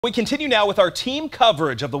We continue now with our team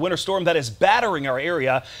coverage of the winter storm that is battering our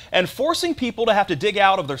area and forcing people to have to dig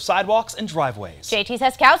out of their sidewalks and driveways. JT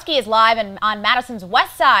Seskowski is live on Madison's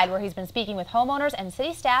west side, where he's been speaking with homeowners and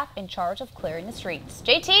city staff in charge of clearing the streets.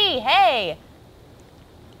 JT, hey!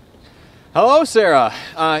 Hello, Sarah.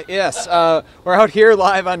 Yes, we're out here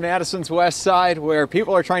live on Madison's west side where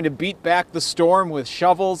people are trying to beat back the storm with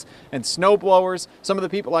shovels and snow blowers. Some of the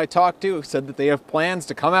people I talked to said that they have plans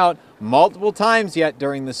to come out multiple times yet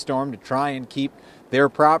during the storm to try and keep their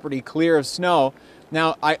property clear of snow.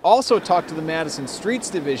 Now, I also talked to the Madison Streets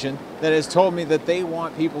Division that has told me that they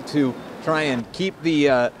want people to try and keep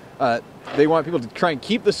the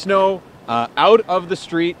snow out of the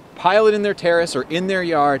street, pile it in their terrace or in their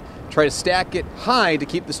yard, try to stack it high to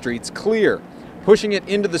keep the streets clear. Pushing it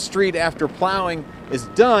into the street after plowing is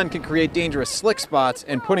done can create dangerous slick spots,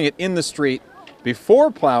 and putting it in the street before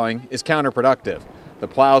plowing is counterproductive. The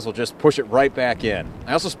plows will just push it right back in.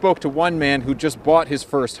 I also spoke to one man who just bought his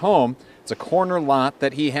first home. It's a corner lot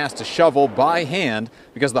that he has to shovel by hand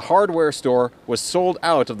because the hardware store was sold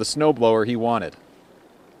out of the snowblower he wanted.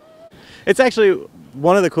 It's actually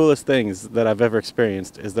one of the coolest things that I've ever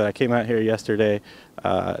experienced is that I came out here yesterday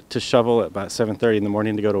to shovel at about 7:30 in the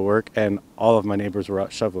morning to go to work, and all of my neighbors were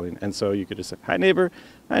out shoveling. And so you could just say, hi neighbor,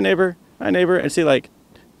 hi neighbor, hi neighbor, and see like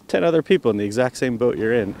 10 other people in the exact same boat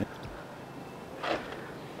you're in.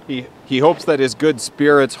 He hopes that his good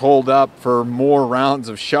spirits hold up for more rounds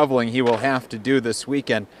of shoveling he will have to do this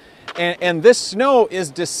weekend. And this snow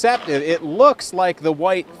is deceptive. It looks like the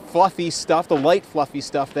white fluffy stuff, the light fluffy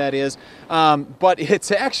stuff that is, but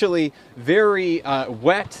it's actually very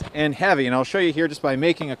wet and heavy. And I'll show you here just by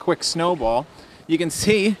making a quick snowball. You can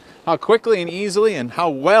see how quickly and easily and how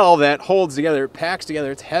well that holds together. It packs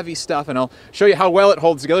together. It's heavy stuff, and I'll show you how well it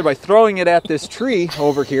holds together by throwing it at this tree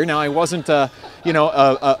over here. Now, I wasn't, a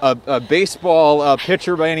baseball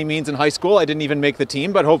pitcher by any means in high school. I didn't even make the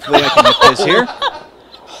team, but hopefully I can hit this here.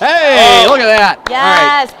 Hey, look at that.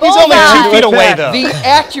 Yes, He's only 2 feet away, though. The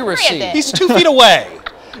accuracy. He's 2 feet away.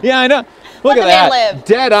 Yeah, I know. Look at that.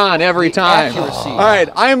 Dead on every time. Accuracy. All right,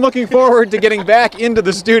 I am looking forward to getting back into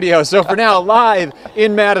the studio. So for now, live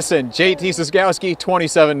in Madison, JT Seskowski,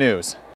 27 News.